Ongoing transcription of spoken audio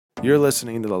You're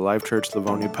listening to the Life Church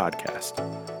Livonia podcast,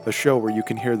 a show where you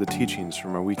can hear the teachings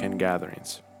from our weekend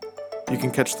gatherings. You can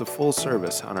catch the full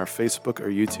service on our Facebook or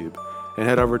YouTube, and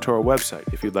head over to our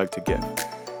website if you'd like to give.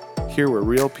 Here we're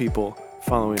real people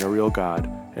following a real God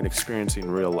and experiencing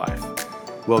real life.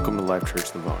 Welcome to Life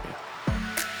Church Livonia.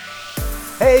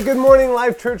 Hey, good morning,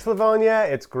 Life Church Livonia.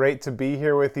 It's great to be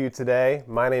here with you today.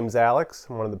 My name's Alex.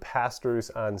 I'm one of the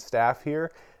pastors on staff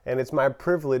here, and it's my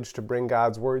privilege to bring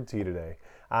God's Word to you today.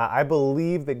 I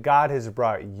believe that God has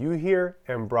brought you here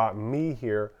and brought me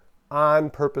here on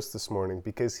purpose this morning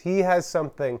because He has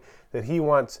something that He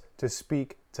wants to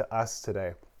speak to us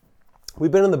today.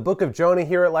 We've been in the book of Jonah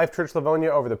here at Life Church Livonia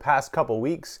over the past couple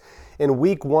weeks. In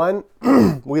week 1,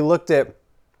 we looked at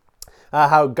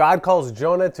how God calls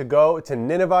Jonah to go to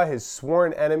Nineveh, his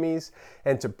sworn enemies,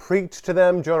 and to preach to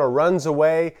them. Jonah runs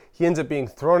away. He ends up being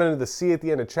thrown into the sea at the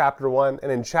end of chapter 1.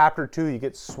 And in chapter 2, he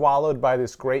gets swallowed by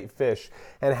this great fish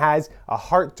and has a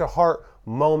heart-to-heart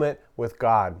moment with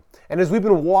God. And as we've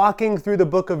been walking through the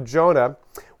book of Jonah,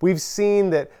 we've seen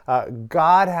that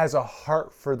God has a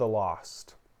heart for the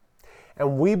lost.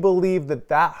 And we believe that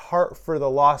that heart for the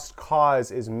lost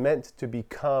cause is meant to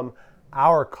become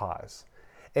our cause.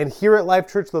 And here at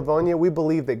Life Church Livonia, we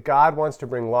believe that God wants to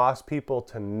bring lost people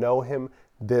to know Him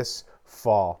this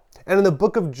fall. And in the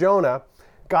book of Jonah,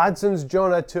 God sends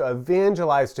Jonah to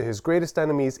evangelize to his greatest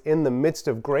enemies in the midst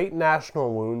of great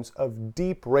national wounds, of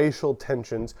deep racial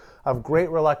tensions, of great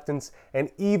reluctance,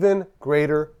 and even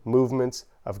greater movements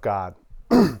of God.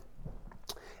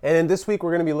 And in this week,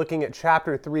 we're going to be looking at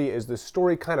chapter 3 as the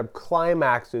story kind of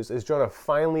climaxes as Jonah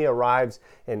finally arrives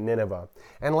in Nineveh.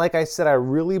 And like I said, I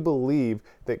really believe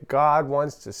that God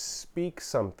wants to speak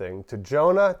something to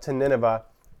Jonah, to Nineveh,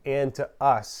 and to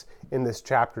us in this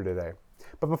chapter today.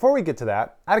 But before we get to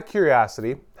that, out of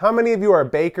curiosity, how many of you are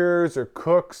bakers or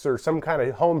cooks or some kind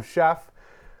of home chef?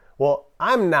 Well,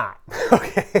 I'm not,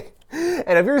 okay?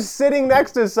 And if you're sitting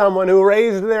next to someone who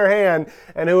raised their hand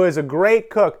and who is a great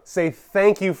cook, say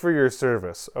thank you for your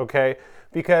service, okay?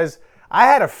 Because I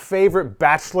had a favorite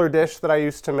bachelor dish that I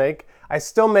used to make. I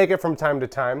still make it from time to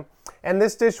time. And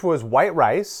this dish was white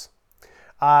rice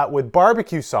with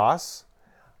barbecue sauce,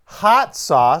 hot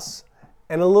sauce,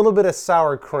 and a little bit of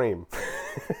sour cream.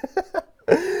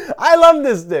 I love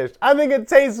this dish. I think it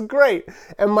tastes great.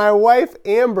 And my wife,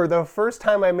 Amber, the first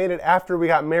time I made it after we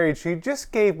got married, she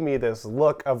just gave me this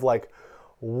look of like,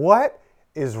 what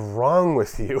is wrong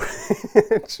with you?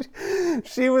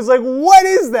 She was like, what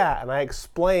is that? And I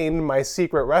explained my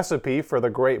secret recipe for the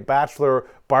great bachelor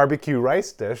barbecue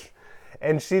rice dish.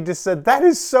 And she just said, that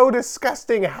is so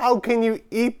disgusting. How can you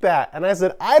eat that? And I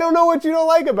said, I don't know what you don't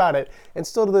like about it. And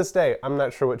still to this day, I'm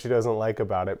not sure what she doesn't like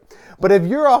about it. But if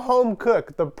you're a home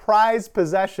cook, the prized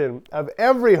possession of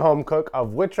every home cook,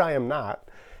 of which I am not,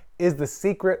 is the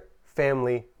secret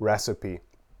family recipe.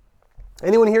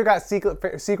 Anyone here got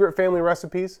secret family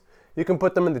recipes? You can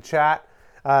put them in the chat.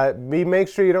 Make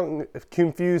sure you don't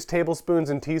confuse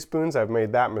tablespoons and teaspoons. I've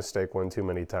made that mistake one too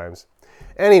many times.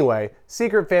 Anyway,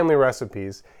 secret family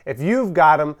recipes. If you've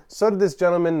got them, so did this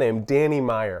gentleman named Danny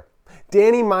Meyer.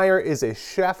 Danny Meyer is a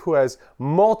chef who has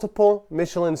multiple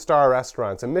Michelin star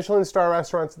restaurants. And Michelin star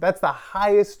restaurants, that's the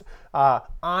highest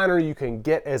honor you can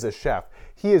get as a chef.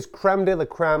 He is creme de la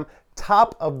creme,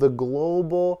 top of the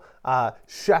global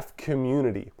chef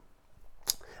community.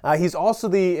 He's also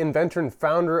the inventor and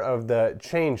founder of the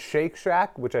chain Shake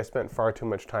Shack, which I spent far too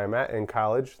much time at in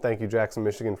college. Thank you, Jackson,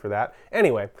 Michigan, for that.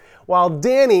 Anyway, while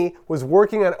Danny was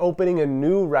working on opening a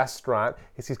new restaurant,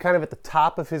 he's kind of at the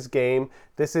top of his game.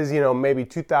 This is, maybe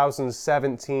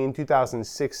 2017,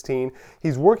 2016.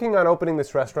 He's working on opening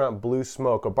this restaurant, Blue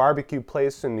Smoke, a barbecue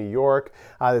place in New York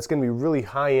that's going to be really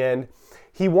high-end.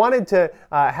 He wanted to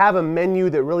have a menu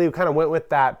that really kind of went with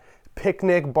that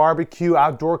picnic, barbecue,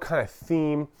 outdoor kind of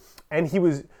theme. And he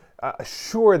was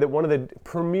sure that one of the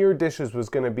premier dishes was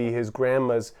going to be his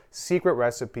grandma's secret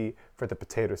recipe for the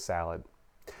potato salad.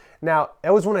 Now,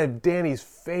 that was one of Danny's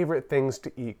favorite things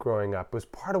to eat growing up. It was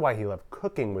part of why he loved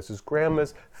cooking, was his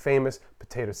grandma's famous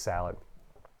potato salad.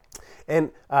 And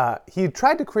he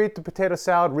tried to create the potato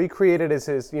salad, recreate it as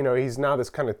his, he's now this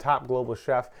kind of top global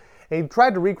chef. And he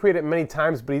tried to recreate it many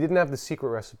times, but he didn't have the secret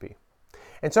recipe.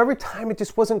 And so every time it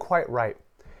just wasn't quite right.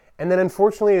 And then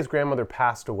unfortunately his grandmother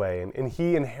passed away and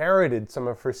he inherited some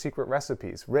of her secret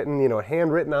recipes, written,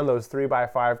 handwritten on those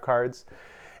 3x5 cards.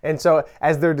 And so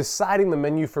as they're deciding the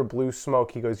menu for Blue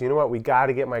Smoke, he goes, you know what, we got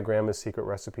to get my grandma's secret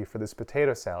recipe for this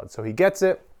potato salad. So he gets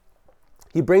it.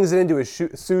 He brings it into his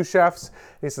sous chefs.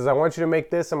 He says, I want you to make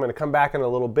this. I'm going to come back in a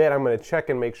little bit. I'm going to check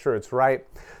and make sure it's right.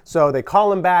 So they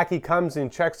call him back. He comes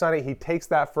and checks on it. He takes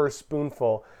that first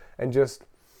spoonful and just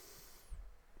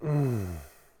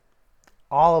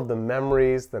All of the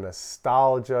memories, the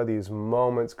nostalgia, these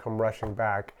moments come rushing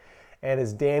back. And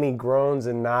as Danny groans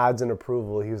and nods in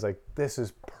approval, he was like, this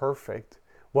is perfect.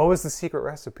 What was the secret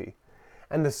recipe?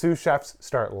 And the sous chefs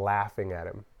start laughing at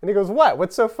him. And he goes, what?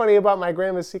 What's so funny about my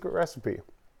grandma's secret recipe?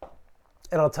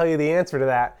 And I'll tell you the answer to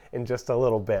that in just a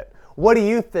little bit. What do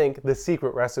you think the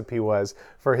secret recipe was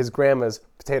for his grandma's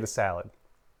potato salad?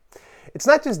 It's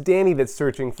not just Danny that's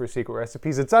searching for secret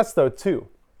recipes, it's us though too,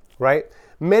 right?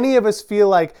 Many of us feel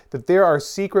like that there are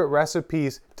secret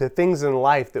recipes to things in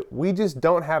life that we just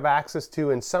don't have access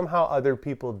to and somehow other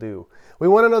people do. We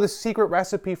want to know the secret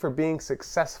recipe for being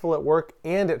successful at work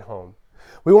and at home.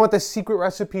 We want the secret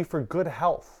recipe for good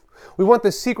health. We want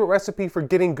the secret recipe for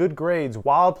getting good grades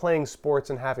while playing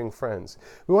sports and having friends.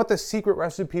 We want the secret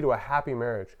recipe to a happy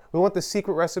marriage. We want the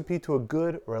secret recipe to a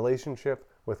good relationship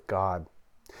with God.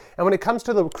 And when it comes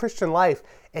to the Christian life,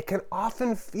 it can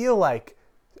often feel like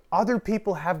other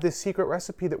people have this secret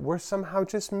recipe that we're somehow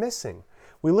just missing.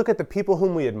 We look at the people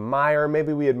whom we admire.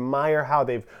 Maybe we admire how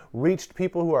they've reached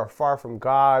people who are far from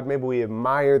God. Maybe we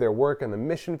admire their work in the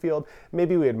mission field.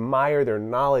 Maybe we admire their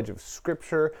knowledge of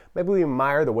Scripture. Maybe we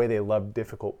admire the way they love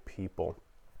difficult people.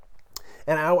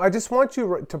 And I just want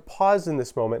you to pause in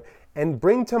this moment and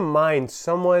bring to mind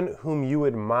someone whom you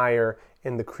admire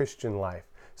in the Christian life.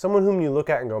 Someone whom you look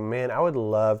at and go, man, I would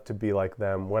love to be like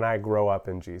them when I grow up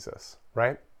in Jesus,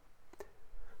 right?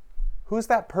 Who's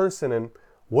that person, and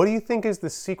what do you think is the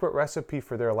secret recipe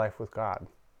for their life with God?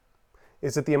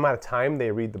 Is it the amount of time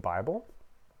they read the Bible?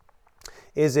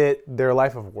 Is it their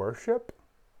life of worship?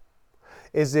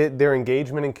 Is it their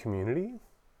engagement in community?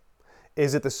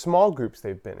 Is it the small groups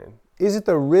they've been in? Is it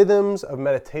the rhythms of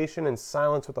meditation and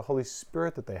silence with the Holy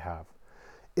Spirit that they have?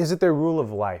 Is it their rule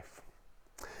of life?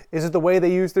 Is it the way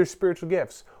they use their spiritual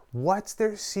gifts? What's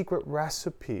their secret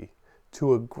recipe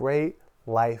to a great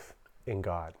life in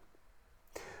God?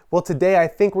 Well, today I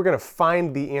think we're going to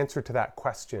find the answer to that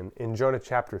question in Jonah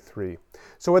chapter 3.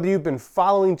 So whether you've been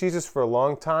following Jesus for a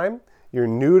long time, you're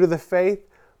new to the faith,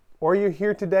 or you're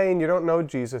here today and you don't know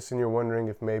Jesus and you're wondering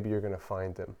if maybe you're going to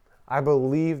find him, I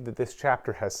believe that this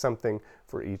chapter has something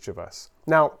for each of us.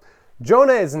 Now,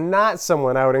 Jonah is not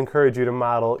someone I would encourage you to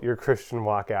model your Christian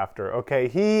walk after, okay?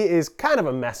 He is kind of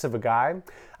a mess of a guy.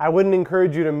 I wouldn't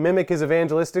encourage you to mimic his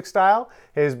evangelistic style,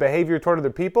 his behavior toward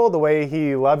other people, the way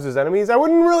he loves his enemies. I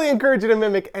wouldn't really encourage you to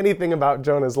mimic anything about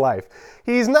Jonah's life.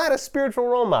 He's not a spiritual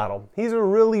role model. He's a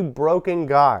really broken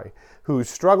guy who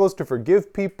struggles to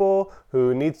forgive people,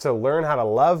 who needs to learn how to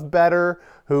love better,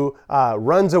 who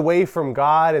runs away from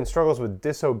God and struggles with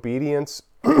disobedience.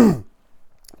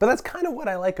 But that's kind of what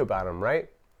I like about him, right?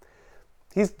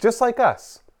 He's just like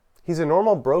us. He's a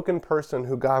normal, broken person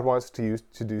who God wants to use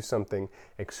to do something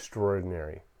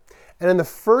extraordinary. And in the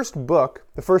first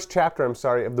chapter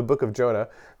of the book of Jonah,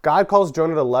 God calls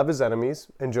Jonah to love his enemies,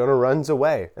 and Jonah runs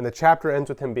away. And the chapter ends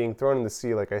with him being thrown in the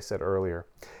sea, like I said earlier.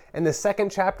 In the second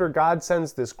chapter, God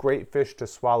sends this great fish to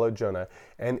swallow Jonah.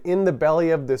 And in the belly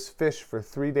of this fish for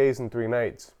 3 days and 3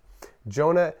 nights,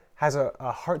 Jonah has a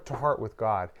heart-to-heart with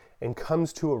God and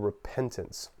comes to a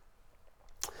repentance.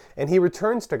 And he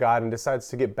returns to God and decides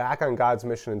to get back on God's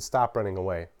mission and stop running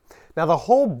away. Now, the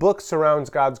whole book surrounds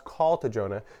God's call to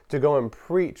Jonah to go and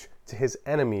preach to his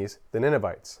enemies, the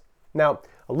Ninevites. Now,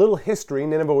 a little history.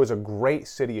 Nineveh was a great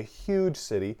city, a huge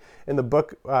city. In the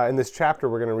book, in this chapter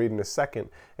we're going to read in a second,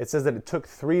 it says that it took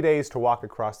 3 days to walk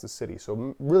across the city.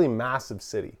 So really massive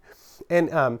city. And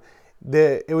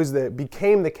it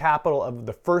became the capital of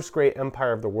the first great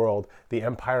empire of the world, the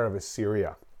Empire of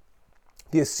Assyria.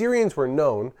 The Assyrians were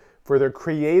known for their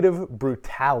creative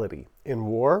brutality in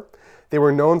war. They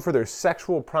were known for their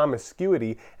sexual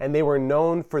promiscuity, and they were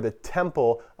known for the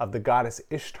temple of the goddess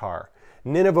Ishtar.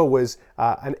 Nineveh was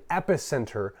an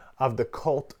epicenter of the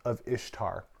cult of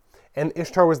Ishtar. And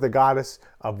Ishtar was the goddess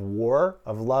of war,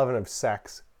 of love, and of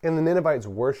sex, and the Ninevites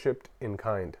worshipped in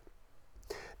kind.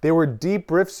 There were deep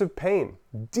rifts of pain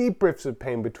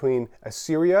between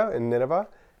Assyria and Nineveh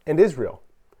and Israel.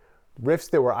 Rifts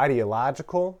that were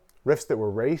ideological, rifts that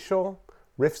were racial,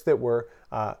 rifts that were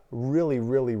really,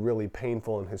 really, really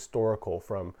painful and historical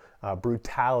from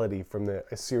brutality from the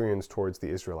Assyrians towards the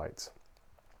Israelites.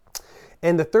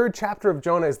 And the third chapter of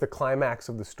Jonah is the climax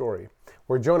of the story,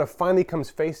 where Jonah finally comes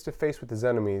face to face with his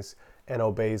enemies and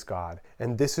obeys God.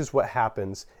 And this is what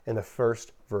happens in the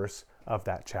first verse of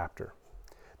that chapter.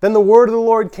 Then the word of the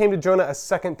Lord came to Jonah a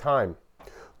second time.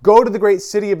 Go to the great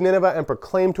city of Nineveh and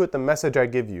proclaim to it the message I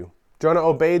give you. Jonah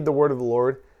obeyed the word of the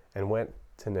Lord and went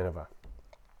to Nineveh.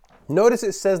 Notice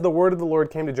it says the word of the Lord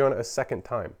came to Jonah a second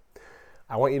time.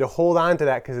 I want you to hold on to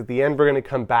that because at the end we're going to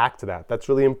come back to that. That's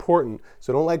really important.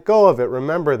 So don't let go of it.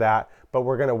 Remember that, but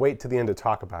we're going to wait to the end to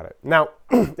talk about it. Now,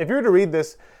 if you were to read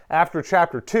this after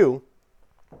chapter 2,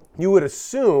 you would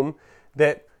assume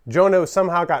that Jonah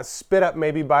somehow got spit up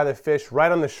maybe by the fish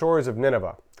right on the shores of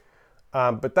Nineveh.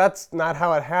 But that's not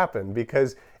how it happened,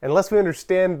 because unless we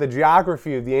understand the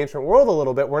geography of the ancient world a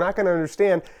little bit, we're not going to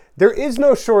understand there is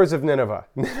no shores of Nineveh.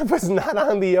 Nineveh's not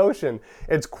on the ocean.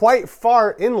 It's quite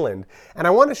far inland. And I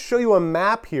want to show you a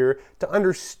map here to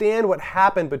understand what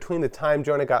happened between the time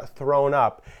Jonah got thrown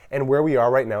up and where we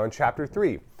are right now in chapter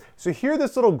 3. So here,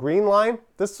 this little green line,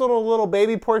 this little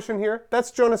baby portion here,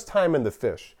 that's Jonah's time in the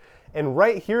fish. And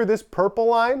right here, this purple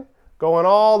line going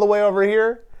all the way over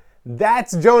here,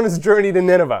 that's Jonah's journey to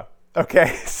Nineveh.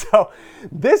 Okay, so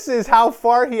this is how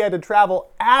far he had to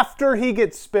travel after he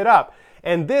gets spit up.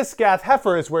 And this Gath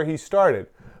Hepher is where he started.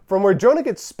 From where Jonah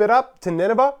gets spit up to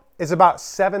Nineveh is about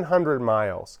 700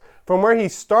 miles. From where he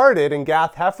started in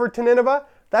Gath Hepher to Nineveh,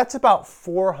 that's about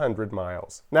 400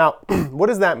 miles. Now, what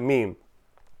does that mean?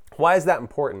 Why is that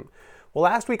important? Well,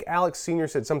 last week, Alex Sr.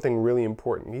 said something really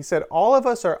important. He said all of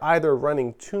us are either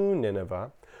running to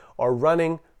Nineveh or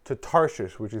running to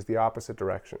Tarshish, which is the opposite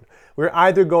direction. We're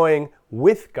either going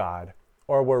with God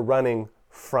or we're running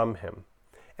from him.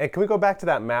 And can we go back to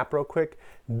that map real quick?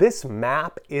 This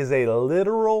map is a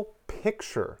literal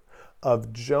picture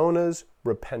of Jonah's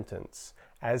repentance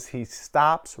as he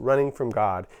stops running from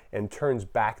God and turns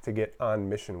back to get on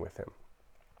mission with him.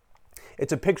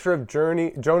 It's a picture of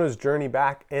Jonah's journey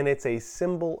back, and it's a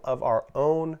symbol of our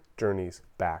own journeys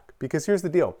back. Because here's the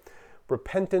deal.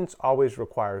 Repentance always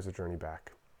requires a journey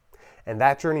back. And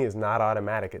that journey is not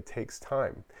automatic. It takes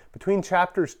time. Between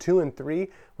chapters 2 and 3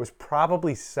 was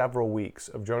probably several weeks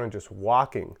of Jonah just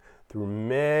walking through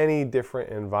many different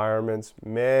environments,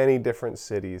 many different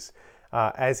cities,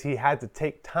 as he had to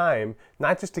take time,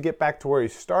 not just to get back to where he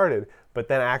started, but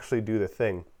then actually do the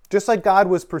thing. Just like God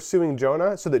was pursuing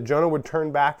Jonah so that Jonah would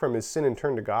turn back from his sin and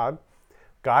turn to God,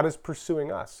 God is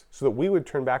pursuing us so that we would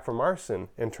turn back from our sin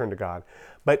and turn to God.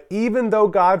 But even though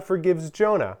God forgives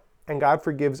Jonah and God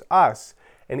forgives us,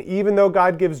 and even though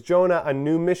God gives Jonah a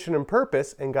new mission and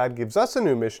purpose, and God gives us a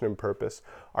new mission and purpose,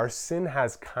 our sin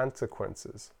has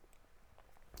consequences.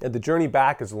 And the journey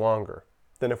back is longer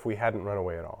than if we hadn't run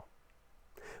away at all.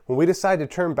 When we decide to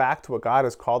turn back to what God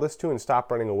has called us to and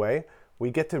stop running away, we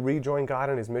get to rejoin God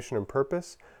in his mission and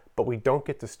purpose, but we don't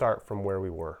get to start from where we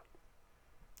were.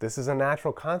 This is a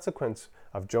natural consequence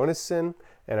of Jonah's sin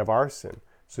and of our sin.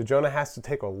 So Jonah has to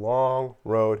take a long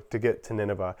road to get to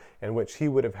Nineveh, in which he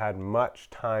would have had much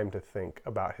time to think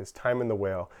about his time in the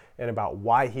whale and about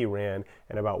why he ran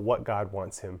and about what God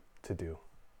wants him to do.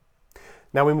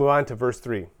 Now we move on to verse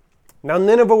 3. Now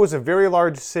Nineveh was a very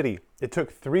large city. It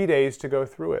took 3 days to go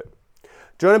through it.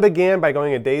 Jonah began by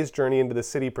going a day's journey into the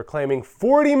city, proclaiming,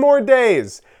 40 more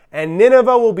days, and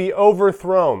Nineveh will be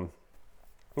overthrown.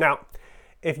 Now,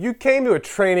 if you came to a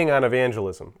training on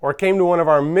evangelism, or came to one of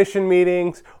our mission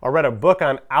meetings, or read a book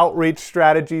on outreach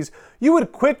strategies, you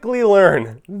would quickly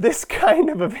learn this kind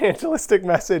of evangelistic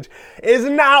message is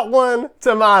not one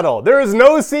to model. There is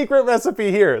no secret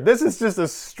recipe here. This is just a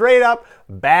straight up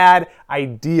bad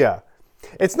idea.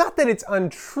 It's not that it's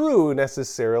untrue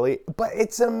necessarily, but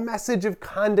it's a message of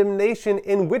condemnation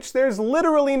in which there's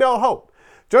literally no hope.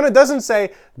 Jonah doesn't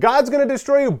say, God's going to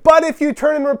destroy you, but if you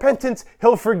turn in repentance,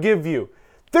 he'll forgive you.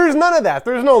 There's none of that.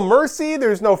 There's no mercy.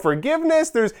 There's no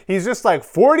forgiveness. He's just like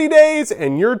 40 days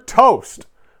and you're toast,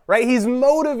 right? He's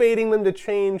motivating them to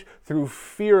change through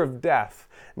fear of death,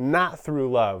 not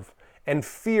through love. And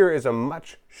fear is a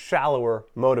much shallower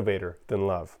motivator than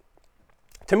love.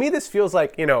 To me, this feels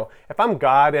like, if I'm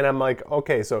God and I'm like,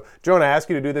 okay, so Jonah, I ask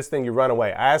you to do this thing, you run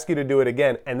away. I ask you to do it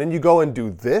again, and then you go and do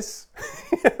this.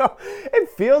 It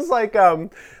feels like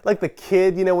the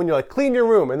kid, when you're like, clean your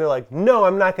room, and they're like, no,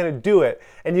 I'm not going to do it.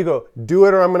 And you go, do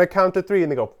it or I'm going to count to 3, and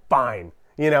they go, fine.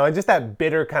 And just that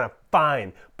bitter kind of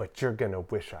fine, but you're going to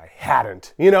wish I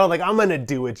hadn't. I'm going to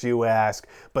do what you ask,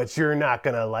 but you're not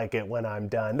going to like it when I'm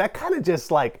done. That kind of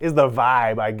just is the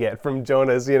vibe I get from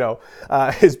Jonah's,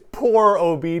 his poor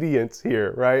obedience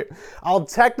here, right? I'll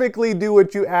technically do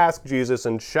what you ask, Jesus,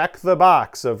 and check the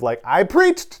box of I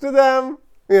preached to them,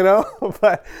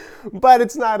 but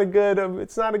it's not a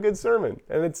good sermon,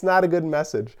 and it's not a good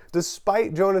message.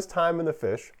 Despite Jonah's time in the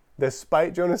fish,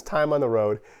 despite Jonah's time on the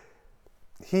road,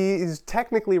 he's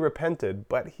technically repented,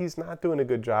 but he's not doing a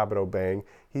good job at obeying.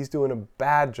 He's doing a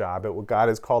bad job at what God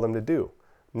has called him to do.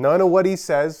 None of what he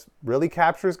says really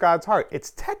captures God's heart.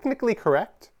 It's technically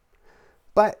correct.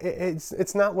 But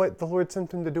it's not what the Lord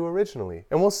sent him to do originally.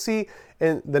 And we'll see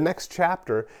in the next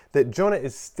chapter that Jonah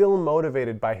is still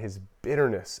motivated by his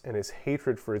bitterness and his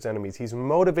hatred for his enemies. He's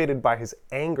motivated by his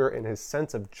anger and his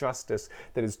sense of justice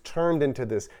that is turned into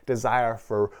this desire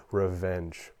for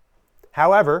revenge.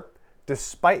 However,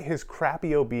 despite his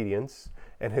crappy obedience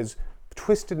and his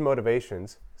twisted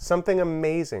motivations, something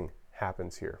amazing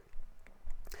happens here.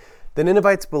 The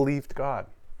Ninevites believed God.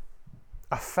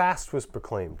 A fast was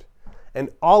proclaimed, and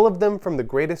all of them, from the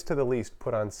greatest to the least,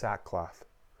 put on sackcloth.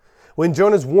 When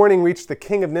Jonah's warning reached the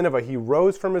king of Nineveh, he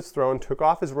rose from his throne, took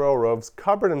off his royal robes,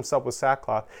 covered himself with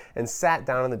sackcloth, and sat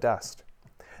down in the dust.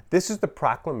 This is the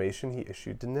proclamation he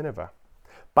issued to Nineveh.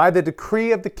 By the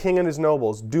decree of the king and his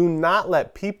nobles, do not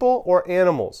let people or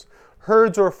animals,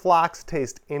 herds or flocks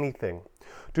taste anything.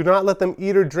 Do not let them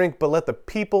eat or drink, but let the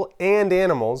people and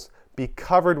animals be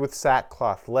covered with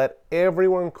sackcloth. Let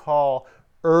everyone call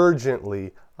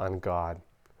urgently on God.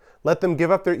 Let them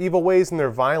give up their evil ways and their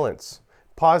violence.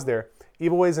 Pause there.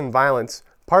 Evil ways and violence.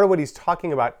 Part of what he's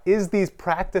talking about is these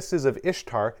practices of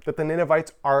Ishtar that the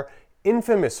Ninevites are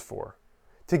infamous for.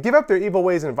 To give up their evil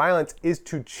ways and violence is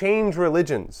to change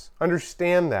religions.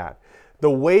 Understand that.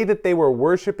 The way that they were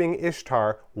worshiping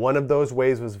Ishtar, one of those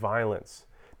ways was violence.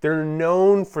 They're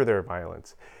known for their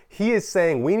violence. He is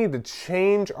saying we need to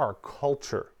change our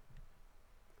culture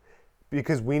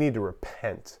because we need to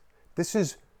repent. This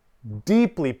is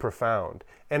deeply profound.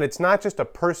 And it's not just a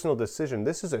personal decision.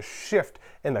 This is a shift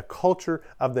in the culture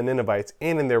of the Ninevites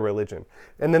and in their religion.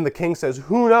 And then the king says,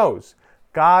 who knows?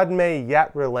 God may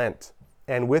yet relent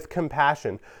and with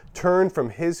compassion turn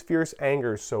from his fierce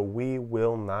anger so we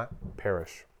will not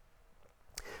perish.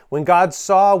 When God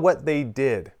saw what they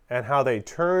did and how they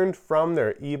turned from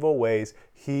their evil ways,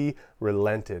 he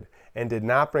relented and did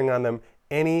not bring on them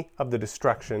any of the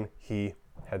destruction he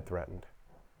had threatened.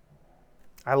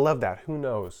 I love that. Who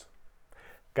knows?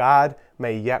 God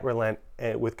may yet relent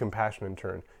with compassion in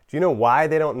turn. Do you know why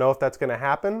they don't know if that's going to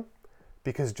happen?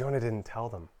 Because Jonah didn't tell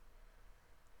them.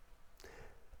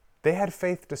 They had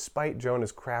faith despite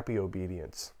Jonah's crappy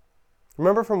obedience.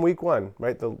 Remember from week 1,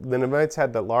 right? The Ninevites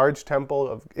had the large temple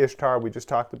of Ishtar. We just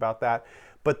talked about that.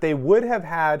 But they would have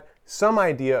had some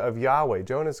idea of Yahweh,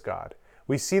 Jonah's God.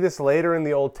 We see this later in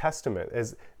the Old Testament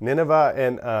as Nineveh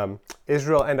and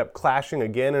Israel end up clashing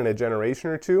again in a generation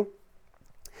or two.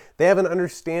 They have an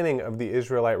understanding of the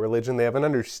Israelite religion. They have an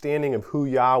understanding of who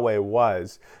Yahweh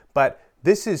was. But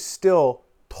this is still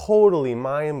totally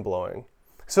mind-blowing.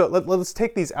 So let's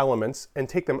take these elements and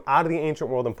take them out of the ancient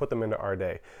world and put them into our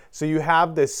day. So you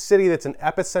have this city that's an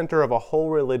epicenter of a whole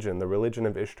religion, the religion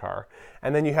of Ishtar.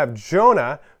 And then you have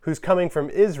Jonah, who's coming from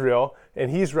Israel, and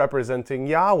he's representing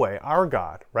Yahweh, our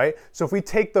God, right? So if we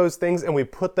take those things and we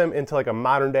put them into like a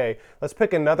modern day, let's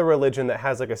pick another religion that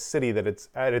has like a city that it's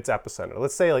at its epicenter.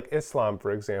 Let's say like Islam,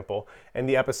 for example, and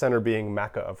the epicenter being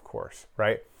Mecca, of course,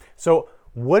 right? So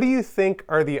what do you think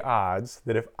are the odds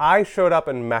that if I showed up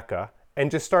in Mecca and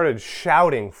just started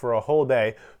shouting for a whole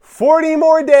day, 40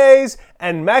 more days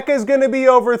and Mecca's going to be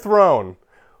overthrown?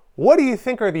 What do you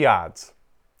think are the odds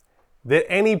that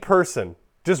any person,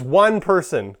 just one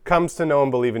person, comes to know and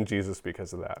believe in Jesus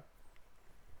because of that?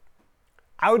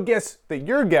 I would guess that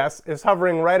your guess is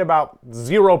hovering right about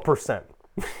 0%.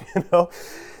 You know?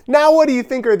 Now what do you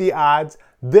think are the odds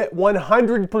that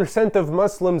 100% of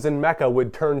Muslims in Mecca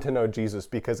would turn to know Jesus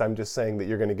because I'm just saying that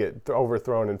you're going to get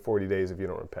overthrown in 40 days if you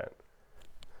don't repent?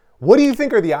 What do you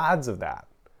think are the odds of that?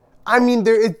 I mean,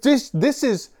 this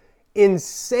is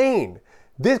insane.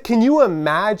 Can you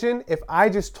imagine if I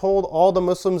just told all the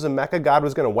Muslims in Mecca God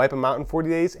was going to wipe them out in 40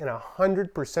 days and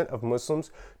 100% of Muslims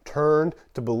turned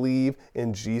to believe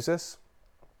in Jesus?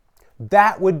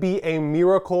 That would be a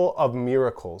miracle of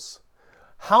miracles.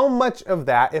 How much of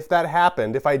that, if that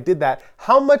happened, if I did that,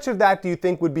 how much of that do you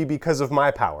think would be because of my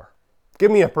power?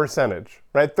 Give me a percentage,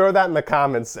 right? Throw that in the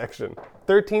comments section.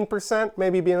 13%,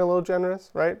 maybe being a little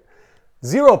generous, right?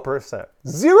 0%.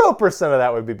 0% of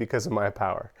that would be because of my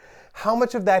power. How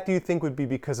much of that do you think would be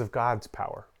because of God's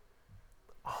power?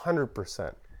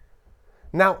 100%.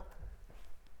 Now,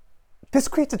 this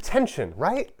creates a tension,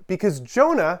 right? Because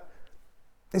Jonah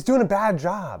is doing a bad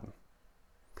job.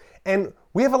 And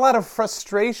we have a lot of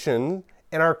frustration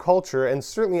in our culture, and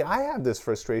certainly I have this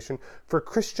frustration for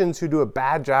Christians who do a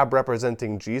bad job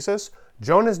representing Jesus.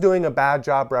 Jonah's doing a bad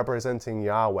job representing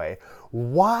Yahweh.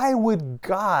 Why would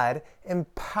God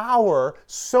empower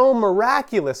so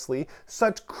miraculously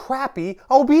such crappy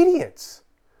obedience?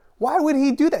 Why would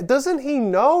he do that? Doesn't he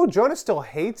know Jonah still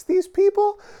hates these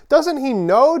people? Doesn't he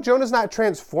know Jonah's not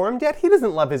transformed yet? He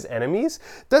doesn't love his enemies.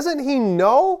 Doesn't he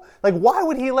know? Like, why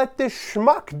would he let this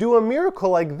schmuck do a miracle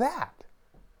like that?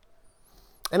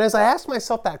 And as I asked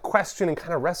myself that question and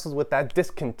kind of wrestled with that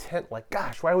discontent, like,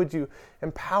 gosh, why would you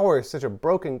empower such a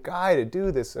broken guy to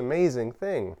do this amazing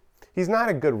thing? He's not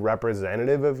a good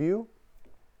representative of you.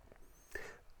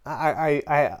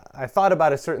 I thought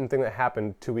about a certain thing that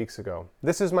happened 2 weeks ago.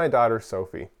 This is my daughter,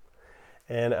 Sophie.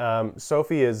 And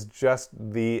Sophie is just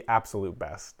the absolute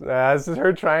best. This is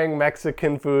her trying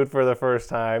Mexican food for the first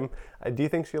time. Do you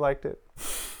think she liked it?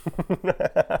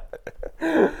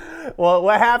 Well,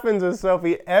 what happens is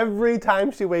Sophie, every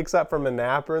time she wakes up from a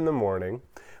nap or in the morning,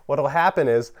 what will happen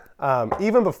is,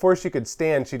 even before she could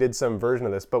stand, she did some version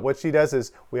of this. But what she does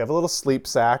is, we have a little sleep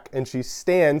sack, and she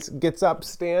stands, gets up,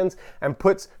 stands, and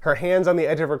puts her hands on the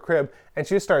edge of her crib, and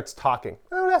she just starts talking.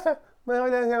 Mama,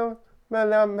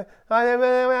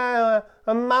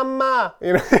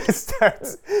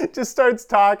 just starts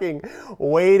talking,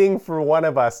 waiting for one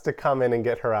of us to come in and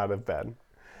get her out of bed.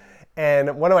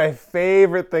 And one of my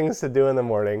favorite things to do in the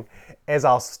morning is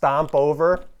I'll stomp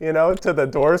over, to the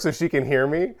door so she can hear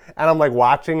me. And I'm like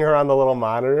watching her on the little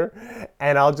monitor.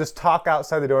 And I'll just talk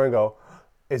outside the door and go,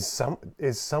 is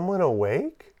someone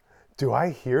awake? Do I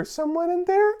hear someone in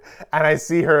there? And I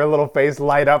see her little face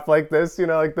light up like this,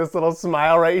 like this little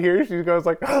smile right here. She goes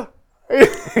like,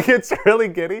 it gets really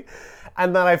giddy.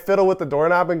 And then I fiddle with the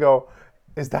doorknob and go,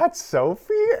 is that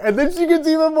Sophie? And then she gets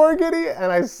even more giddy.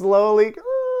 And I slowly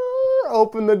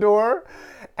open the door,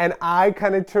 and I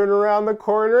kind of turn around the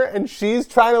corner, and she's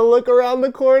trying to look around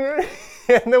the corner.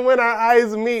 And then when our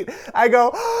eyes meet, I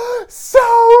go, Sophie!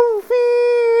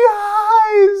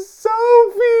 Hi,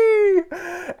 Sophie!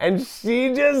 And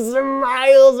she just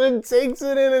smiles and takes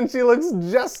it in, and she looks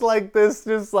just like this,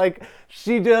 just like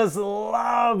she just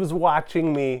loves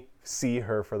watching me see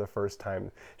her for the first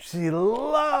time. She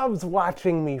loves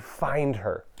watching me find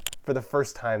her for the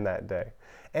first time that day.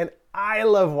 And I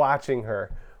love watching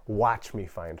her watch me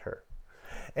find her.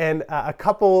 And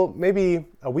maybe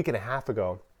a week and a half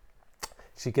ago,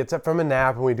 she gets up from a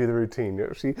nap and we do the routine.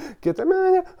 She gets up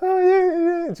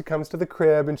and she comes to the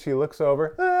crib and she looks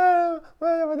over.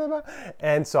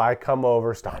 And so I come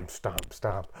over, stomp, stomp,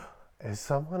 stomp. Is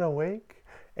someone awake?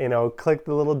 Click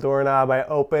the little doorknob, I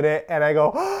open it, and I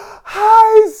go,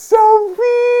 hi,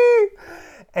 Sophie!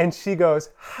 And she goes,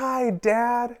 hi,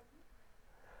 Dad.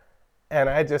 And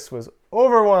I just was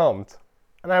overwhelmed.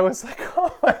 And I was like,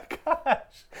 oh my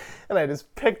gosh. And I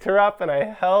just picked her up and I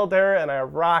held her and I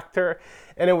rocked her.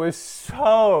 And it was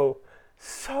so,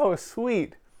 so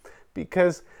sweet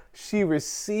because she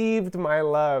received my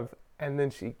love and then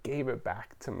she gave it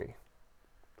back to me.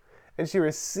 And she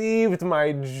received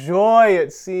my joy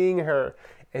at seeing her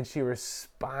and she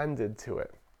responded to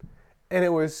it. And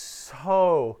it was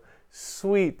so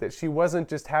sweet that she wasn't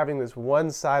just having this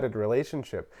one-sided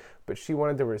relationship, but she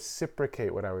wanted to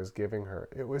reciprocate what I was giving her.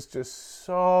 It was just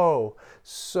so,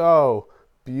 so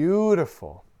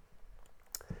beautiful.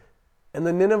 And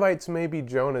the Ninevites may be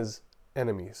Jonah's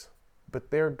enemies, but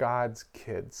they're God's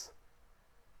kids.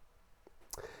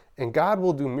 And God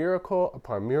will do miracle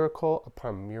upon miracle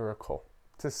upon miracle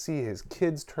to see his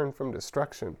kids turn from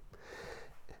destruction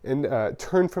and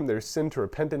turn from their sin to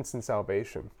repentance and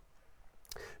salvation.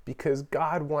 Because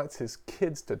God wants his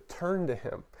kids to turn to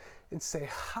him and say,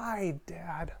 hi,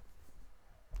 Dad.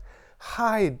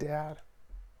 Hi, Dad.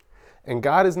 And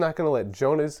God is not going to let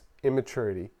Jonah's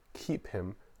immaturity keep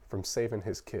him from saving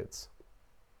his kids.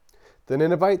 The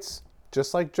Ninevites,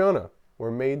 just like Jonah,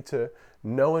 were made to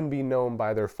know and be known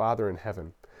by their Father in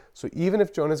heaven. So even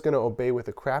if Jonah's going to obey with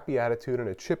a crappy attitude and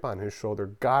a chip on his shoulder,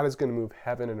 God is going to move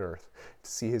heaven and earth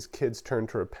to see his kids turn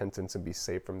to repentance and be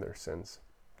saved from their sins.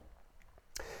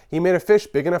 He made a fish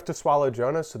big enough to swallow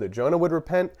Jonah so that Jonah would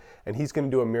repent, and he's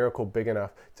going to do a miracle big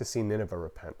enough to see Nineveh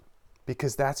repent.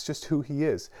 Because that's just who he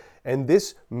is. And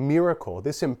this miracle,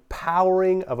 this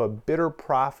empowering of a bitter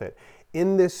prophet,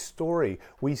 in this story,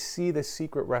 we see the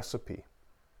secret recipe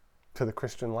to the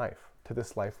Christian life, to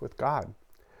this life with God.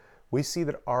 We see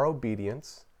that our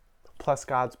obedience plus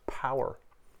God's power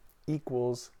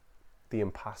equals the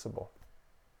impossible.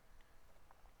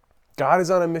 God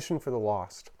is on a mission for the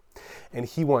lost. And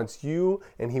he wants you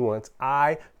and he wants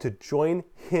I to join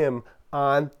him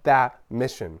on that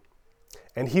mission.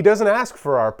 And he doesn't ask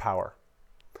for our power.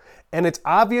 And it's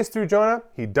obvious through Jonah,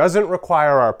 he doesn't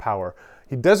require our power.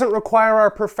 He doesn't require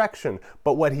our perfection.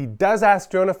 But what he does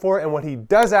ask Jonah for and what he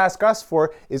does ask us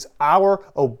for is our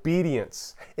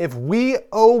obedience. If we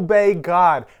obey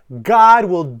God, God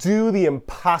will do the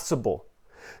impossible.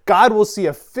 God will see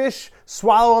a fish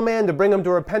swallow a man to bring him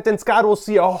to repentance. God will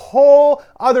see a whole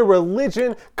other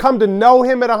religion come to know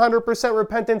him at 100%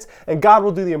 repentance. And God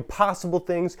will do the impossible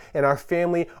things in our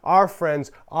family, our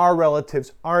friends, our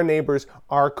relatives, our neighbors,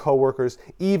 our coworkers,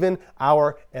 even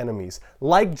our enemies.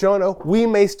 Like Jonah, we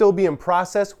may still be in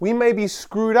process. We may be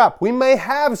screwed up. We may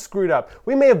have screwed up.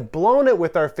 We may have blown it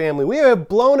with our family. We may have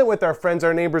blown it with our friends,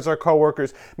 our neighbors, our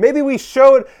coworkers. Maybe we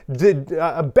showed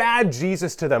a bad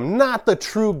Jesus to them, not the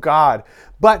true God.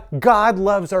 But God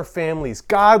loves our families.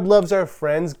 God loves our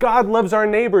friends. God loves our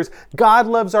neighbors. God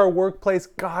loves our workplace.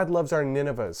 God loves our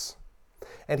Ninevehs.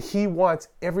 And he wants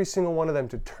every single one of them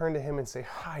to turn to him and say,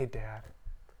 "Hi, Dad.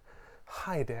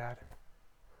 Hi, Dad."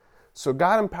 So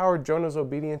God empowered Jonah's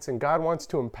obedience, and God wants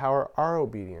to empower our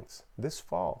obedience this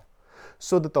fall,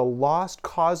 so that the lost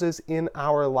causes in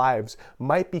our lives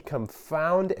might become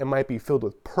found and might be filled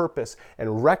with purpose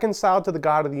and reconciled to the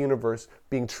God of the universe,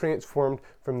 being transformed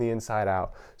from the inside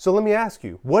out. So let me ask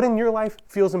you, what in your life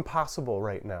feels impossible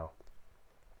right now?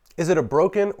 Is it a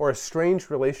broken or estranged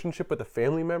relationship with a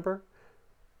family member?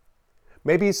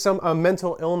 Maybe it's a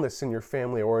mental illness in your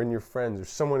family or in your friends or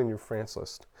someone in your friends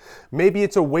list. Maybe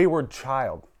it's a wayward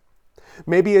child.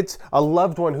 Maybe it's a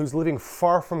loved one who's living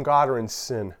far from God or in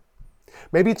sin.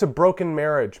 Maybe it's a broken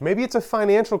marriage. Maybe it's a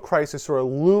financial crisis or a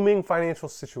looming financial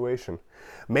situation.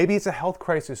 Maybe it's a health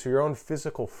crisis or your own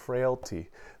physical frailty.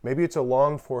 Maybe it's a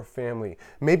longed-for family.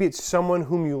 Maybe it's someone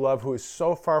whom you love who is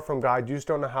so far from God, you just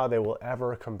don't know how they will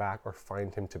ever come back or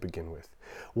find him to begin with.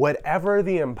 Whatever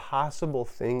the impossible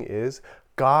thing is,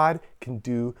 God can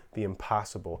do the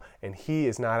impossible. And he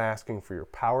is not asking for your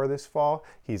power this fall.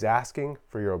 He's asking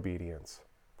for your obedience.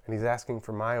 And he's asking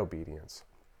for my obedience.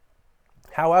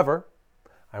 However,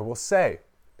 I will say,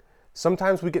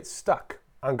 sometimes we get stuck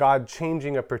on God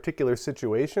changing a particular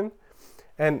situation,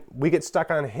 and we get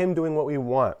stuck on him doing what we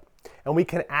want. And we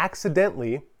can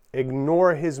accidentally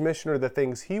ignore his mission or the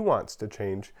things he wants to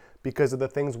change because of the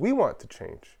things we want to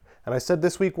change. And I said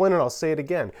this week when, and I'll say it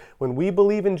again. When we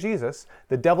believe in Jesus,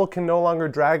 the devil can no longer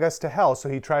drag us to hell, so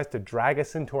he tries to drag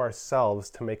us into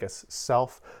ourselves to make us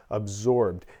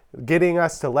self-absorbed, getting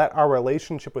us to let our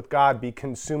relationship with God be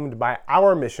consumed by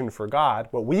our mission for God,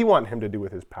 what we want him to do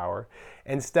with his power,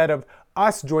 instead of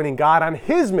us joining God on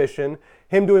his mission,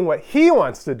 him doing what he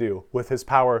wants to do with his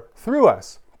power through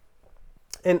us.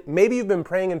 And maybe you've been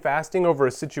praying and fasting over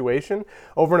a situation,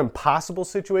 over an impossible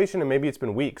situation, and maybe it's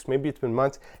been weeks, maybe it's been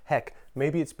months, heck,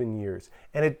 maybe it's been years,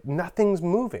 and nothing's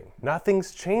moving,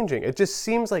 nothing's changing. It just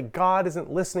seems like God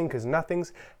isn't listening because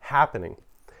nothing's happening.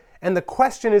 And the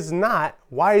question is not,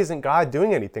 why isn't God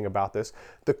doing anything about this?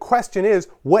 The question is,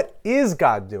 what is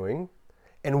God doing?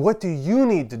 And what do you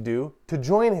need to do to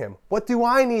join him? What do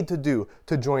I need to do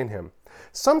to join him?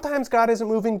 Sometimes God isn't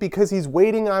moving because he's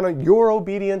waiting on your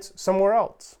obedience somewhere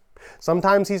else.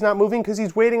 Sometimes he's not moving because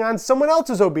he's waiting on someone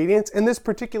else's obedience in this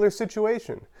particular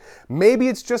situation. Maybe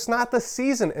it's just not the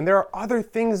season and there are other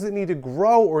things that need to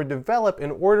grow or develop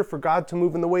in order for God to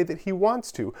move in the way that he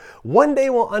wants to. One day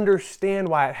we'll understand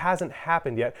why it hasn't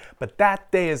happened yet, but that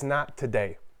day is not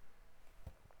today.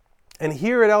 And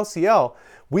here at LCL,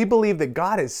 we believe that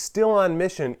God is still on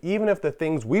mission, even if the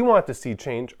things we want to see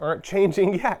change aren't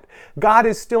changing yet. God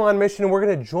is still on mission, and we're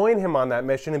going to join him on that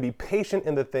mission and be patient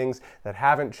in the things that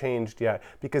haven't changed yet,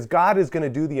 because God is going to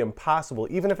do the impossible,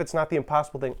 even if it's not the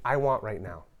impossible thing I want right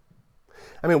now.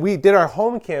 I mean, we did our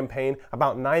home campaign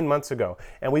about 9 months ago,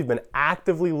 and we've been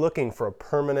actively looking for a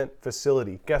permanent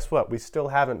facility. Guess what? We still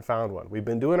haven't found one. We've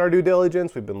been doing our due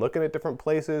diligence. We've been looking at different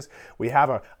places. We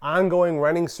have an ongoing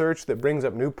running search that brings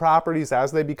up new properties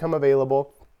as they become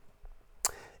available.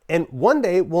 And one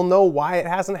day we'll know why it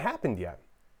hasn't happened yet.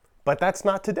 But that's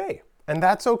not today. And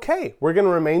that's okay. We're going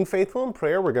to remain faithful in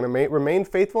prayer. We're going to remain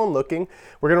faithful in looking.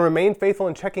 We're going to remain faithful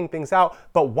in checking things out.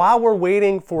 But while we're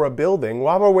waiting for a building,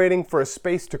 while we're waiting for a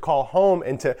space to call home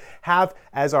and to have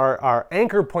as our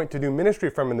anchor point to do ministry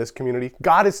from in this community,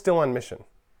 God is still on mission.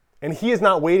 And he is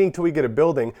not waiting till we get a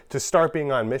building to start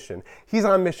being on mission. He's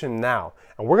on mission now.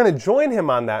 And we're going to join him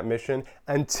on that mission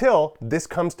until this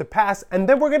comes to pass. And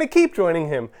then we're going to keep joining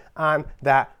him on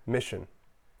that mission.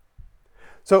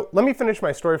 So let me finish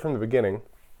my story from the beginning.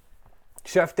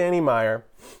 Chef Danny Meyer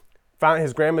found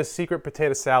his grandma's secret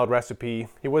potato salad recipe.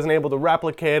 He wasn't able to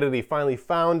replicate it. He finally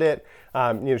found it.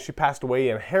 She passed away. He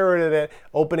inherited it.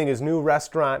 Opening his new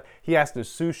restaurant, he asked his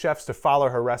sous chefs to follow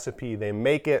her recipe. They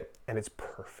make it, and it's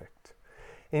perfect.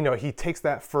 He takes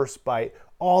that first bite.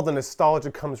 All the nostalgia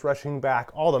comes rushing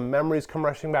back. All the memories come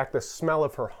rushing back. The smell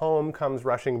of her home comes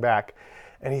rushing back.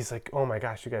 And he's like, oh my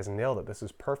gosh, you guys nailed it. This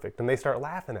is perfect. And they start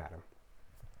laughing at him.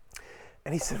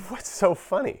 And he said, what's so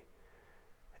funny?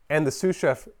 And the sous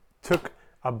chef took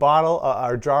a bottle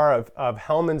or jar of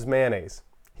Hellmann's mayonnaise.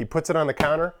 He puts it on the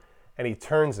counter and he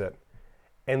turns it.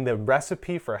 And the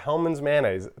recipe for Hellmann's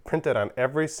mayonnaise, printed on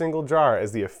every single jar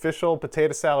as the official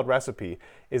potato salad recipe,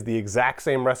 is the exact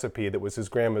same recipe that was his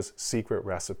grandma's secret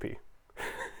recipe.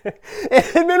 It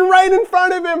had been right in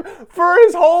front of him for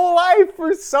his whole life,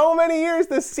 for so many years.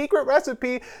 The secret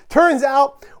recipe, turns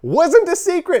out, wasn't a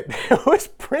secret. It was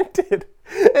printed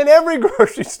in every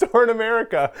grocery store in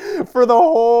America for the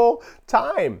whole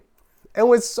time. And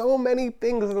with so many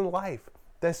things in life,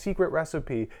 the secret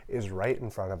recipe is right in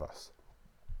front of us.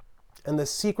 And the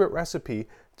secret recipe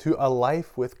to a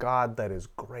life with God that is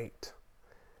great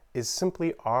is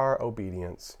simply our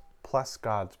obedience plus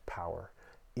God's power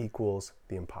equals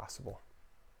the impossible.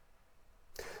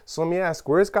 So let me ask,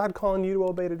 where is God calling you to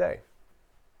obey today?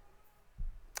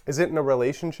 Is it in a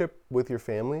relationship with your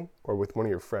family or with one of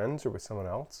your friends or with someone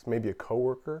else? Maybe a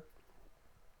coworker?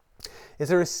 Is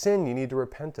there a sin you need to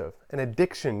repent of? An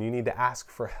addiction you need to ask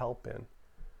for help in?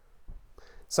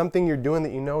 Something you're doing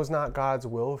that you know is not God's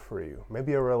will for you.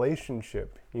 Maybe a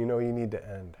relationship you know you need to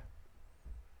end.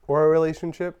 Or a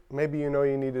relationship maybe you know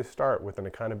you need to start with an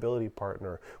accountability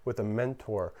partner, with a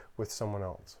mentor, with someone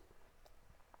else.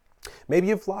 Maybe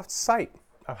you've lost sight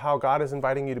of how God is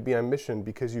inviting you to be on mission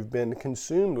because you've been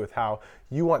consumed with how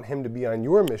you want Him to be on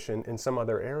your mission in some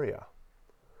other area.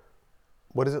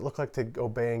 What does it look like to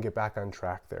obey and get back on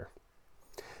track there?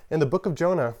 In the book of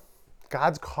Jonah,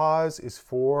 God's cause is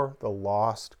for the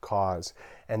lost cause,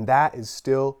 and that is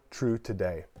still true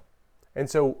today. And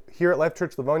so here at Life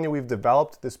Church Livonia, we've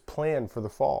developed this plan for the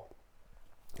fall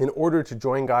in order to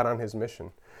join God on His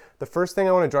mission. The first thing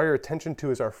I want to draw your attention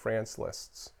to is our France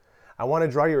lists. I want to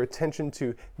draw your attention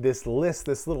to this list,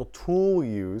 this little tool we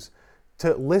use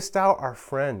to list out our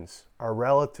friends, our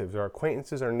relatives, our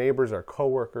acquaintances, our neighbors, our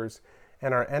coworkers,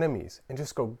 and our enemies, and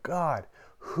just go, God,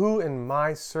 who in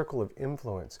my circle of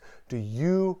influence do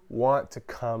you want to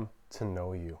come to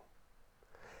know you?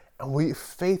 And we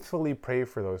faithfully pray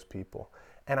for those people.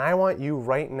 And I want you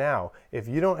right now, if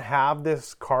you don't have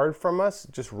this card from us,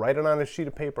 just write it on a sheet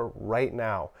of paper right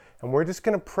now. And we're just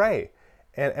going to pray.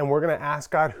 And we're going to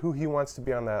ask God who He wants to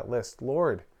be on that list.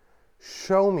 Lord,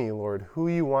 show me, Lord, who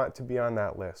you want to be on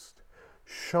that list.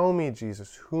 Show me,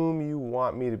 Jesus, whom you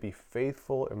want me to be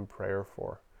faithful in prayer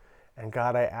for. And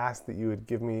God, I ask that you would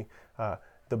give me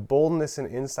the boldness and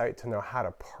insight to know how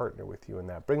to partner with you in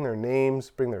that. Bring their names,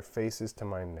 bring their faces to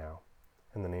mind now.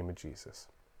 In the name of Jesus,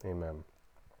 amen.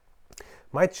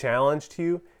 My challenge to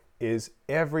you is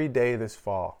every day this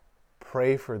fall,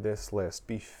 pray for this list.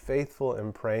 Be faithful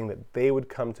in praying that they would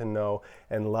come to know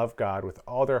and love God with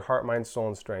all their heart, mind, soul,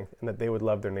 and strength, and that they would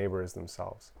love their neighbor as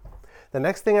themselves. The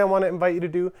next thing I want to invite you to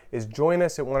do is join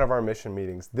us at one of our mission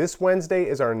meetings. This Wednesday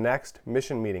is our next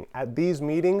mission meeting. At these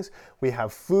meetings, we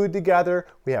have food together,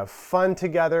 we have fun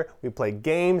together, we play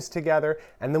games together,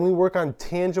 and then we work on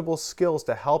tangible skills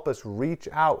to help us reach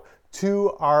out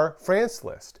to our France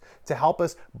list, to help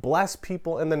us bless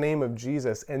people in the name of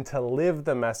Jesus and to live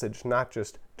the message, not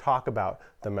just talk about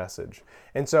the message.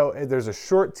 And so there's a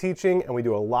short teaching and we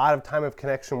do a lot of time of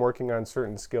connection working on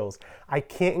certain skills. I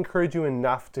can't encourage you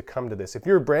enough to come to this. If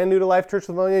you're brand new to Life Church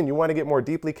Livonia and you want to get more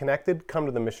deeply connected, come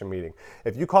to the mission meeting.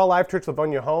 If you call Life Church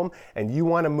Livonia home and you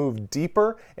want to move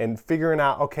deeper and figuring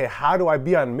out, okay, how do I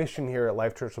be on mission here at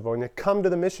Life Church Livonia, come to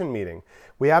the mission meeting.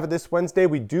 We have it this Wednesday.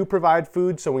 We do provide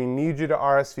food, so we need you to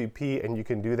RSVP, and you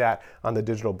can do that on the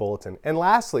digital bulletin. And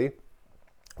lastly,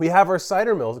 we have our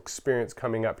cider mill experience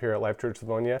coming up here at Life Church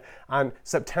Livonia on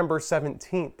September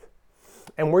 17th.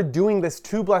 And we're doing this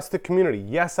to bless the community.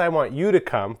 Yes, I want you to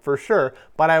come for sure,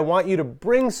 but I want you to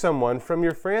bring someone from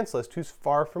your France list who's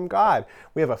far from God.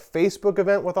 We have a Facebook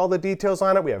event with all the details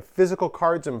on it. We have physical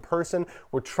cards in person.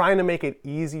 We're trying to make it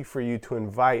easy for you to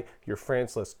invite your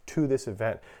France list to this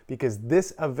event because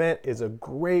this event is a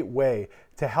great way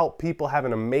to help people have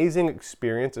an amazing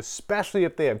experience, especially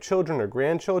if they have children or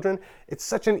grandchildren. It's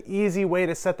such an easy way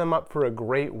to set them up for a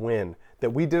great win,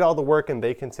 that we did all the work and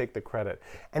they can take the credit.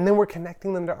 And then we're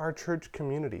connecting them to our church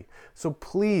community. So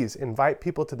please invite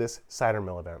people to this cider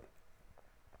mill event.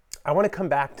 I want to come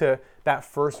back to that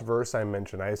first verse I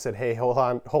mentioned. I said, hey, hold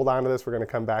on to this. We're going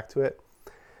to come back to it.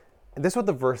 And this is what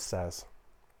the verse says.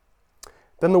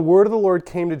 Then the word of the Lord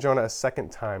came to Jonah a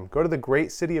second time. Go to the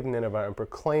great city of Nineveh and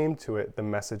proclaim to it the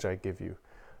message I give you.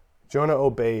 Jonah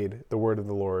obeyed the word of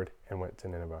the Lord and went to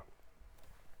Nineveh.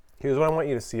 Here's what I want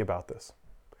you to see about this.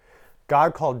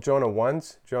 God called Jonah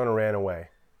once, Jonah ran away.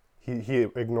 He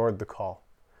ignored the call.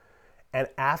 And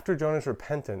after Jonah's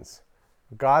repentance,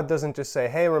 God doesn't just say,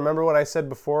 hey, remember what I said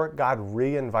before? God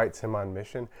re-invites him on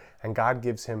mission, and God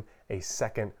gives him a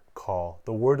second call.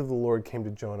 The word of the Lord came to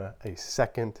Jonah a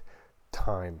second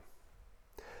time.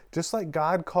 Just like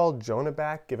God called Jonah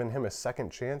back, giving him a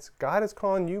second chance, God is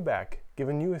calling you back,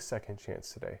 giving you a second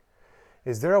chance today.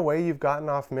 Is there a way you've gotten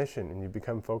off mission and you've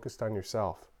become focused on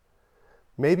yourself?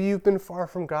 Maybe you've been far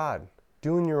from God,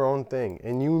 doing your own thing,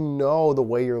 and you know the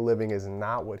way you're living is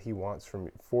not what He wants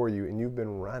for you, and you've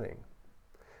been running.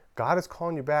 God is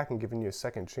calling you back and giving you a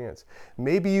second chance.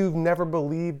 Maybe you've never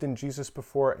believed in Jesus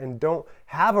before and don't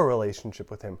have a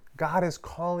relationship with Him. God is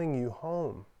calling you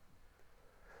home.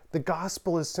 The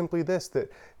gospel is simply this,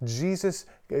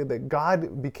 that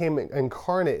God became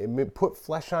incarnate, put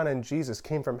flesh on in Jesus,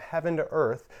 came from heaven to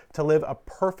earth to live a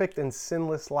perfect and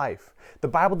sinless life. The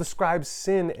Bible describes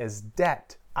sin as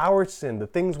debt. Our sin, the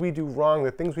things we do wrong,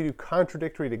 the things we do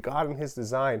contradictory to God and His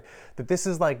design, that this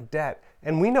is like debt.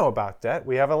 And we know about debt.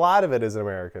 We have a lot of it as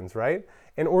Americans, right?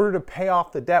 In order to pay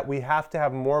off the debt, we have to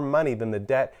have more money than the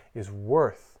debt is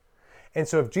worth. And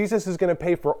so if Jesus is going to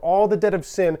pay for all the debt of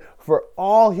sin for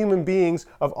all human beings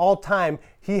of all time,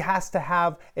 He has to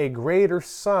have a greater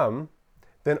sum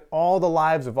than all the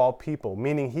lives of all people,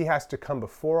 meaning He has to come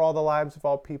before all the lives of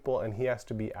all people and He has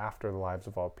to be after the lives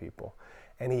of all people.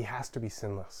 And He has to be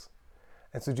sinless.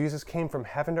 And so Jesus came from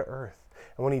heaven to earth.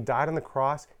 And when He died on the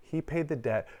cross, He paid the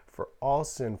debt for all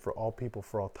sin, for all people,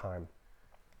 for all time.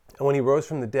 And when He rose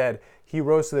from the dead, He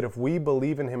rose so that if we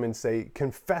believe in Him and say,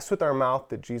 confess with our mouth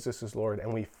that Jesus is Lord,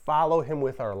 and we follow Him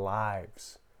with our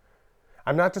lives.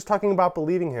 I'm not just talking about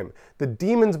believing Him. The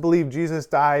demons believe Jesus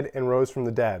died and rose from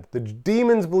the dead. The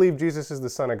demons believe Jesus is the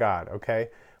Son of God, okay?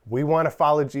 We want to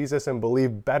follow Jesus and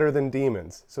believe better than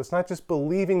demons. So it's not just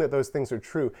believing that those things are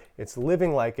true. It's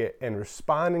living like it and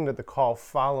responding to the call,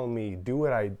 follow me, do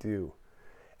what I do.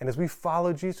 And as we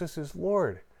follow Jesus as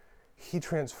Lord, He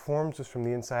transforms us from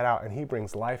the inside out and He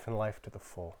brings life and life to the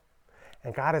full.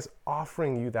 And God is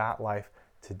offering you that life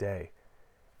today.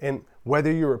 And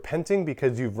whether you're repenting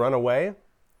because you've run away,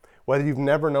 whether you've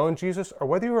never known Jesus, or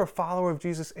whether you're a follower of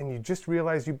Jesus and you just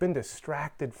realize you've been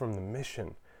distracted from the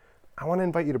mission, I want to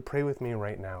invite you to pray with me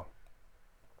right now.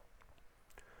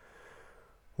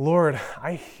 Lord,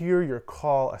 I hear your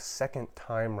call a second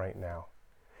time right now,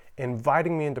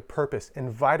 inviting me into purpose,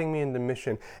 inviting me into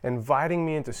mission, inviting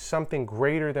me into something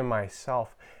greater than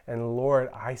myself. And Lord,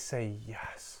 I say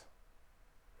yes.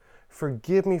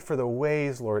 Forgive me for the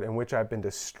ways, Lord, in which I've been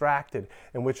distracted,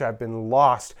 in which I've been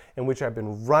lost, in which I've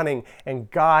been running.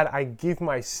 And God, I give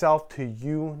myself to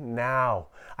you now.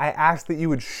 I ask that you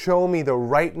would show me the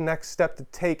right next step to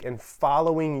take in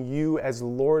following you as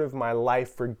Lord of my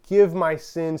life. Forgive my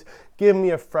sins. Give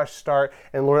me a fresh start.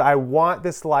 And Lord, I want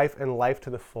this life and life to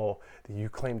the full that you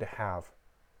claim to have.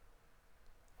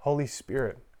 Holy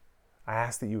Spirit, I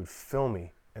ask that you would fill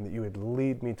me and that you would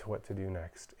lead me to what to do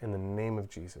next. In the name of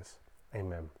Jesus,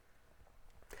 amen.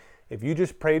 If you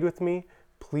just prayed with me,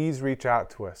 please reach out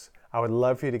to us. I would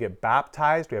love for you to get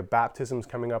baptized. We have baptisms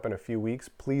coming up in a few weeks.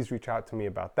 Please reach out to me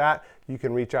about that. You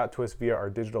can reach out to us via our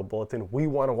digital bulletin. We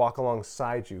want to walk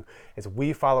alongside you as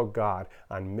we follow God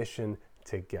on mission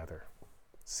together.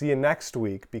 See you next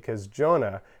week because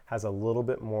Jonah has a little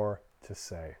bit more to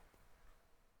say.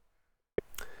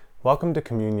 Welcome to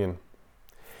communion.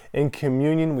 In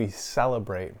communion, we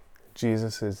celebrate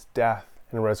Jesus' death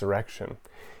and resurrection,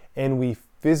 and we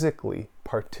physically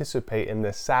participate in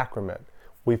this sacrament.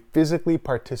 We physically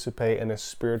participate in a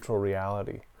spiritual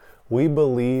reality. We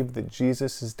believe that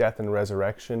Jesus' death and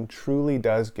resurrection truly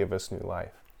does give us new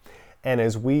life. And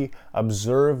as we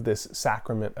observe this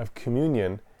sacrament of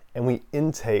communion and we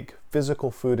intake physical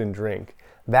food and drink,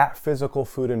 that physical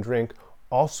food and drink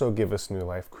also give us new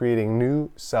life, creating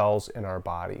new cells in our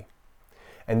body.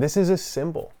 And this is a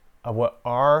symbol of what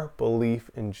our belief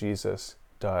in Jesus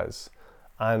does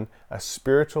on a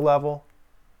spiritual level,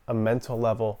 a mental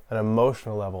level, an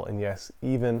emotional level, and yes,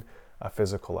 even a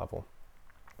physical level.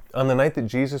 On the night that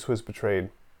Jesus was betrayed,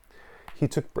 He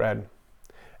took bread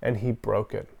and He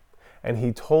broke it. And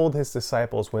He told His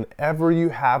disciples, whenever you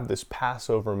have this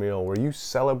Passover meal where you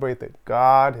celebrate that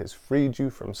God has freed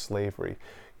you from slavery,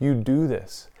 you do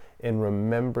this in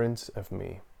remembrance of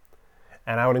me.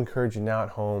 And I would encourage you now at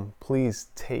home, please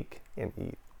take and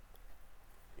eat.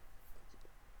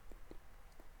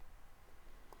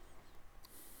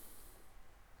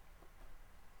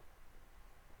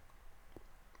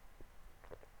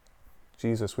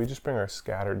 Jesus, we just bring our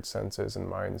scattered senses and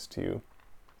minds to you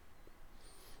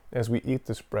as we eat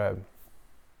this bread.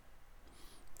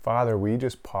 Father, we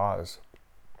just pause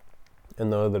and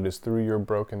know that it's through your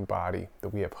broken body that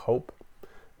we have hope,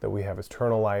 that we have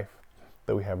eternal life,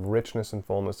 that we have richness and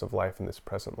fullness of life in this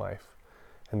present life,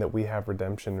 and that we have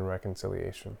redemption and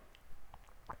reconciliation.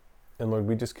 And Lord,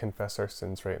 we just confess our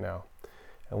sins right now,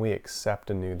 and we accept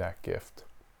anew that gift.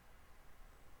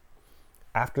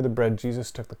 After the bread, Jesus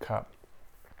took the cup,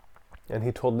 and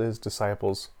he told his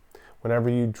disciples, whenever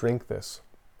you drink this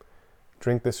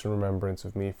in remembrance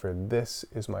of me, for this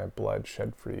is my blood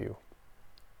shed for you.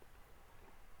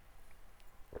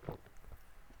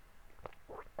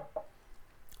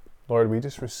 Lord, we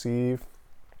just receive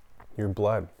your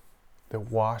blood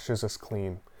that washes us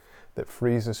clean, that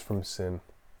frees us from sin,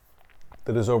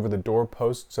 that is over the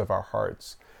doorposts of our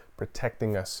hearts,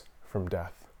 protecting us from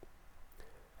death.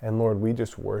 And Lord, we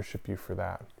just worship you for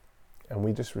that. And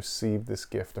we just receive this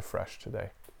gift afresh today.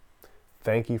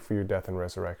 Thank you for your death and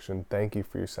resurrection. Thank you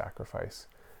for your sacrifice.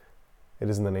 It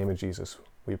is in the name of Jesus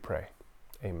we pray.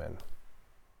 Amen.